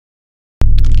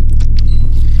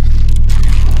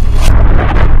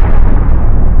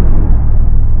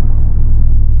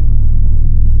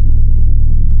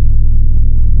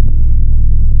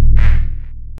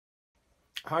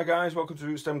Hi guys, welcome to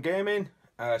Rootstem Gaming.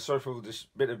 Sorry for this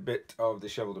bit of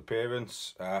dishevelled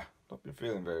appearance. Not been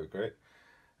feeling very great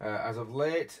as of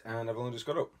late, and I've only just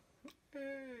got up.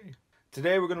 Yay.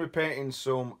 Today we're going to be painting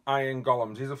some Iron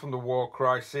Golems. These are from the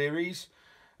Warcry series.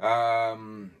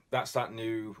 That's that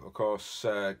new, of course,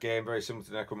 game, very similar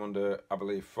to Necromunda, I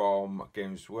believe, from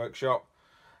Games Workshop.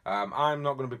 I'm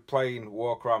not going to be playing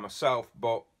Warcry myself,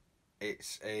 but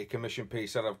it's a commission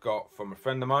piece that I've got from a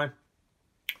friend of mine.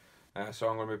 So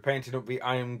I'm going to be painting up the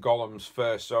Iron Golems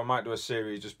first. So I might do a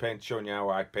series just showing you how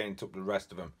I paint up the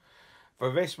rest of them.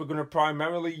 For this, we're going to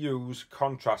primarily use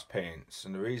contrast paints.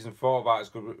 And the reason for that is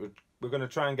because we're going to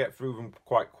try and get through them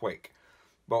quite quick.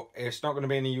 But it's not going to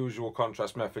be any usual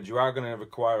contrast methods. You are going to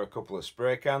require a couple of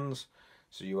spray cans.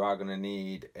 So you are going to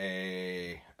need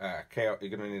a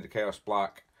Chaos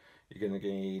Black. You're going to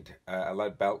need a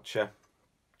lead belcher.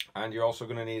 And you're also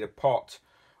going to need a pot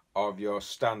of your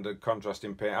standard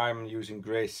contrasting paint. I'm using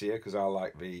grey cere because I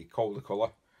like the colder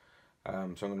colour. So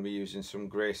I'm going to be using some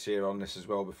grey cere on this as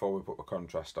well before we put the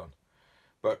contrast on.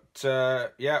 But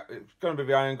yeah, it's going to be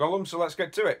the Iron Golem, so let's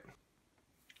get to it.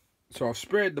 So I've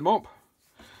sprayed them up.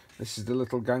 This is the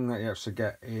little gang that you have to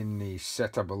get in the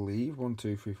set, I believe. 1,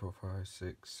 2, 3, 4, 5,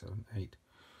 6, 7, 8.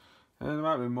 And there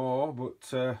might be more, but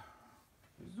is there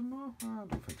more? I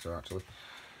don't think so actually.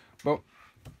 But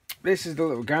this is the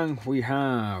little gang. We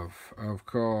have, of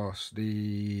course,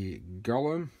 the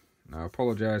Golem. Now, I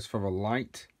apologise for the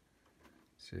light.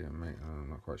 See, I'm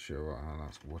not quite sure how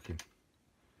that's working.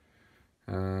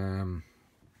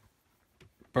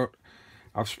 But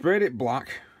I've sprayed it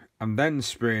black and then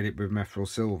sprayed it with Mithril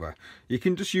Silver. You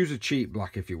can just use a cheap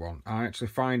black if you want. I actually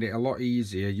find it a lot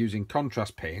easier using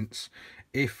contrast paints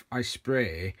if I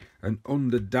spray an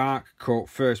underdark coat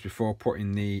first before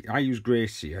putting the... I use grey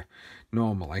cere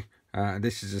normally.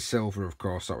 This is a silver, of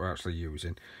course, that we're actually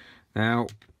using. Now,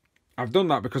 I've done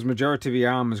that because majority of the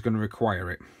armour is going to require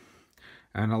it.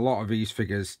 And a lot of these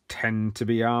figures tend to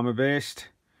be armour based.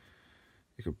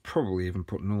 You could probably even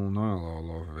put Null Oil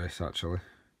all over this, actually.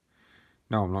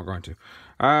 No, I'm not going to.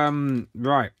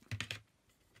 Right.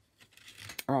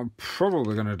 What I'm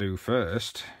probably going to do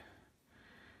first,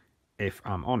 if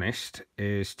I'm honest,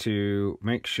 is to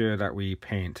make sure that we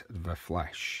paint the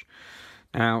flesh.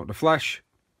 Now, the flesh,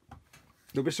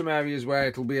 there'll be some areas where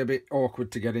it'll be a bit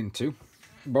awkward to get into,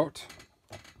 but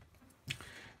I'm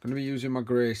going to be using my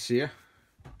grey cere.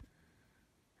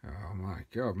 Oh my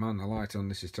god, man, the light on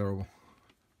this is terrible.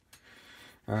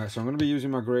 So I'm going to be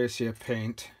using my grey cere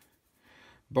paint,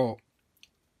 but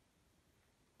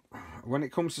when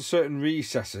it comes to certain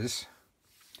recesses,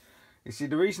 you see,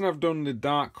 the reason I've done the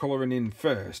dark colouring in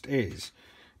first is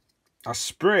I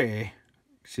spray,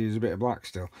 see there's a bit of black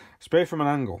still, I spray from an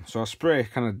angle, so I spray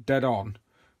kind of dead on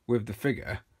with the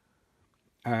figure.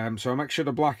 So I make sure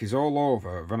the black is all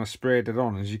over, then I spray dead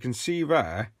on. As you can see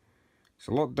there, it's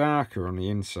a lot darker on the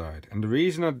inside. And the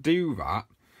reason I do that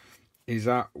is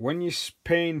that when you're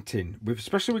painting,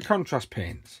 especially with contrast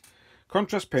paints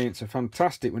are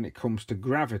fantastic when it comes to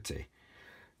gravity.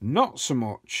 Not so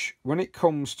much when it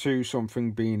comes to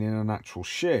something being in a natural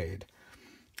shade.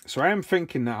 So I am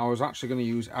thinking that I was actually going to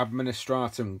use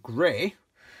Administratum Grey,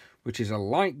 which is a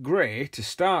light grey to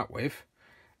start with,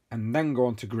 and then go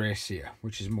on to grey cere,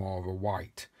 which is more of a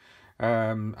white.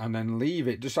 And then leave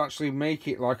it, just actually make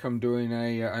it like I'm doing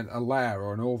a layer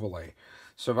or an overlay,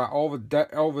 so that all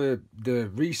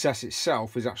the recess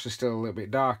itself is actually still a little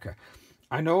bit darker.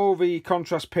 I know the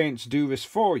contrast paints do this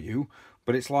for you,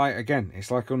 but it's like, again,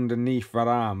 it's like underneath that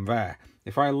arm there.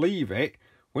 If I leave it,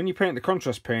 when you paint the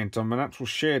contrast paint on, the natural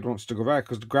shade wants to go there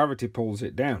because the gravity pulls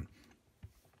it down.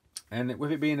 And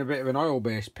with it being a bit of an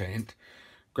oil-based paint,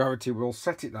 gravity will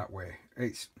set it that way.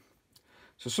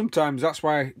 So sometimes that's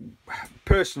why,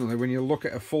 personally, when you look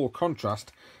at a full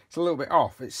contrast, it's a little bit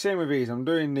off. It's same with these. I'm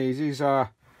doing these. These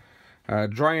are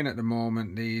drying at the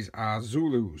moment. These are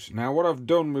Zulus. Now, what I've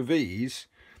done with these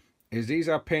is these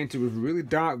are painted with really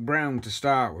dark brown to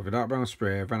start with, a dark brown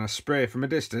spray. Then I spray from a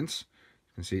distance.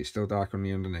 You can see it's still dark on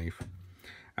the underneath.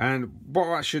 And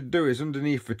what that should do is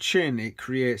underneath the chin, it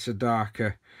creates a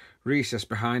darker recess.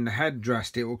 Behind the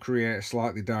headdress, it will create a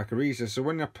slightly darker recess. So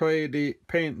when I paint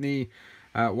the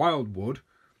wildwood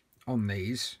on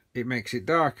these, it makes it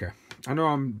darker. I know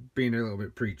I'm being a little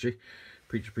bit preachy,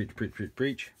 preach,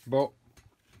 but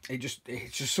it's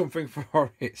just something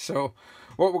for it. So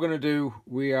what we're going to do,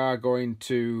 we are going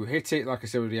to hit it, like I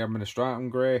said, with the Administratum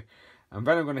Grey, and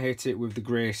then I'm going to hit it with the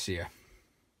grey cere.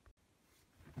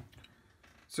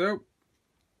 So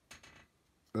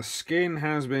the skin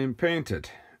has been painted,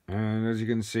 and as you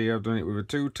can see, I've done it with a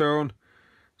two-tone.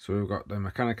 So we've got the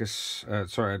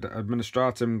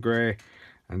Administratum Grey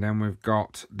And then we've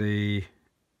got the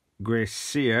grey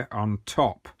sear on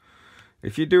top.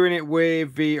 If you're doing it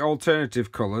with the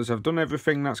alternative colours, I've done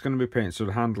everything that's going to be painted. So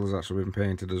the handle has actually been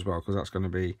painted as well, because that's going to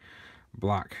be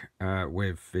black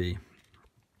with the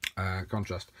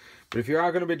contrast. But if you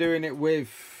are going to be doing it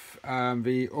with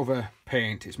the other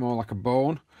paint, it's more like a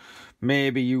bone.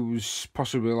 Maybe use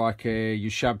possibly like a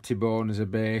Ushabti bone as a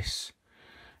base.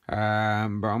 But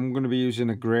I'm going to be using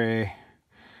a grey,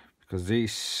 because the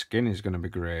skin is going to be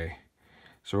grey.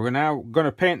 So we're now going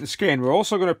to paint the skin. We're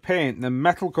also going to paint the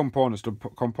metal components. The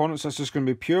components that's just going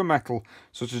to be pure metal,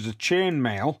 such as the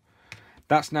chainmail.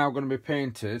 That's now going to be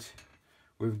painted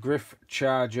with Griff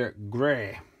Charger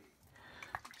Grey.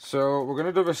 So we're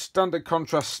going to do a standard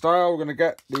contrast style. We're going to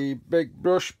get the big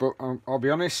brush, but I'll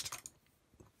be honest,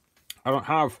 I don't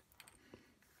have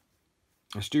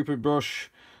a stupid brush.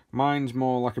 Mine's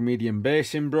more like a medium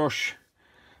basing brush.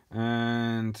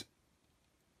 And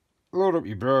load up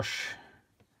your brush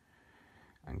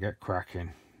and get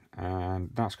cracking.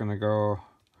 And that's going to go,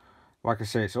 like I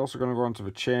say, it's also going to go onto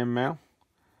the chainmail,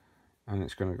 and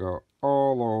it's going to go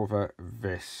all over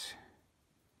this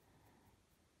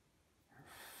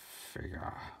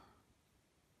figure.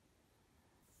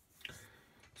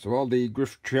 So while the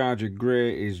Griff Charger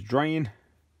Grey is drying,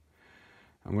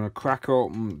 I'm going to crack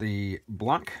open the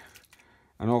black,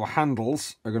 and all the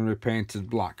handles are going to be painted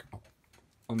black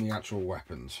on the actual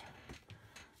weapons,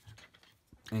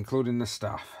 including the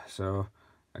staff. So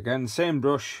again, same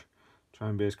brush, try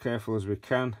and be as careful as we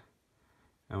can,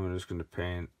 and we're just going to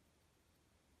paint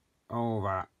all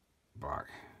that black.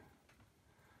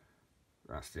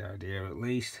 That's the idea, at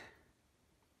least.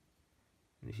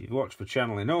 And if you've watched the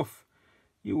channel enough,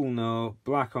 you will know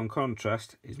black on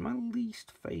contrast is my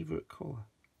least favourite colour.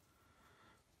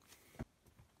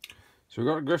 So we've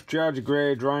got the Griff Charger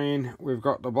Grey drying, we've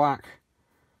got the black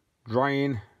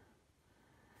drying.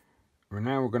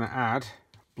 Now we're going to add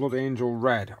Blood Angel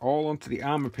Red all onto the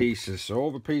armour pieces. So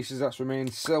all the pieces that's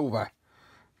remained silver,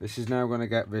 this is now going to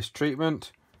get this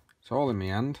treatment. It's all in my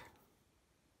hand.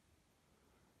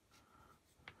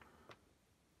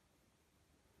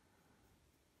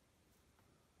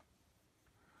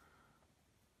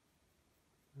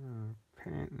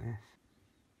 Paint this.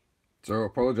 So I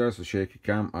apologise for shaky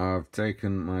cam. I've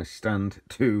taken my stand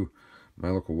to my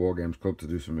local War Games club to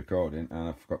do some recording, and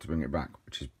I forgot to bring it back,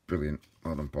 which is brilliant.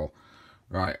 Well done, Paul.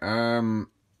 Right,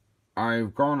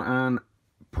 I've gone and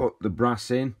put the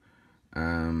brass in.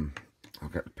 I'll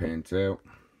get the paint out.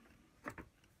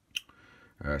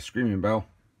 Screaming Bell.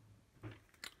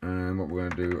 And what we're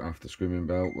going to do after Screaming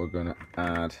Bell, we're going to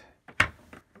add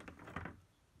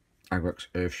Agrax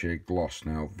Earthshade Gloss.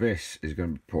 Now this is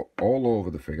going to be put all over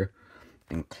the figure,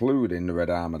 including the red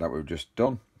armour that we've just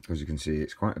done. As you can see,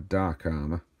 it's quite a dark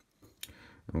armour,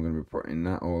 and we're going to be putting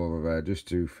that all over there just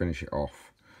to finish it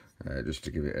off, just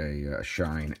to give it a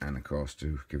shine, and of course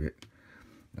to give it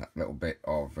that little bit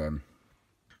of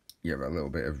yeah, a little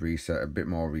bit of reset, a bit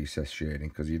more recessed shading,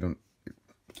 because you don't,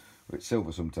 with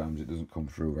silver sometimes it doesn't come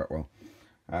through that well.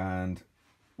 And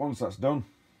once that's done,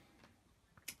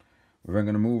 we're then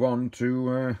going to move on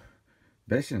to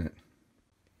basing it.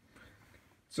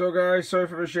 So guys, sorry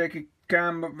for the shaky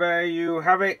cam, but there you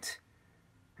have it.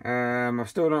 I've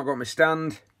still not got my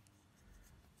stand,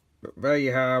 but there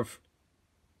you have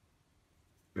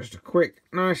just a quick,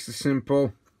 nice and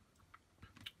simple.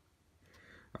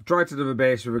 I've tried to do the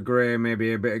base with a grey,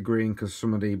 maybe a bit of green, because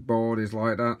some of the board is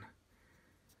like that.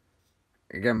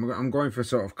 Again, I'm going for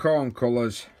sort of corn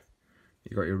colours.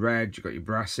 You've got your red, you've got your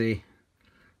brassy,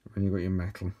 and you've got your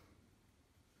metal.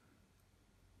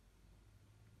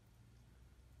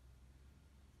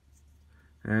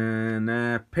 And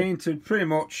painted pretty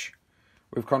much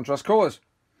with contrast colours.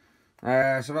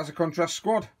 So that's a contrast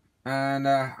squad. And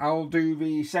I'll do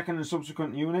the second and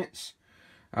subsequent units.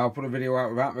 I'll put a video out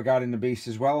of that regarding the beast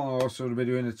as well. I'll also be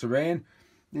doing the terrain.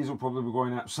 These will probably be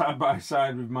going up side by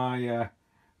side with my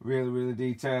really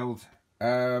detailed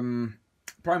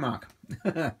Primark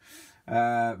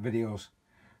videos.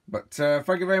 But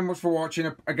thank you very much for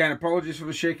watching. Again, apologies for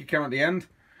the shaky cam at the end.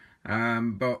 Yeah,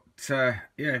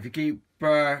 if you keep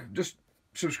just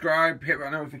subscribe, hit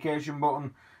that notification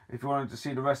button if you wanted to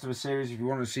see the rest of the series, if you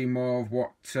want to see more of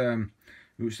what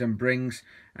Rootstem brings.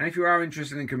 And if you are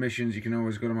interested in commissions, you can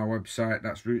always go to my website.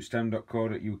 That's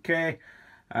rootstem.co.uk,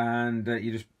 and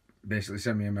you just basically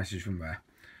send me a message from there.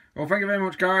 Well, thank you very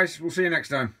much, guys. We'll see you next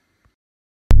time.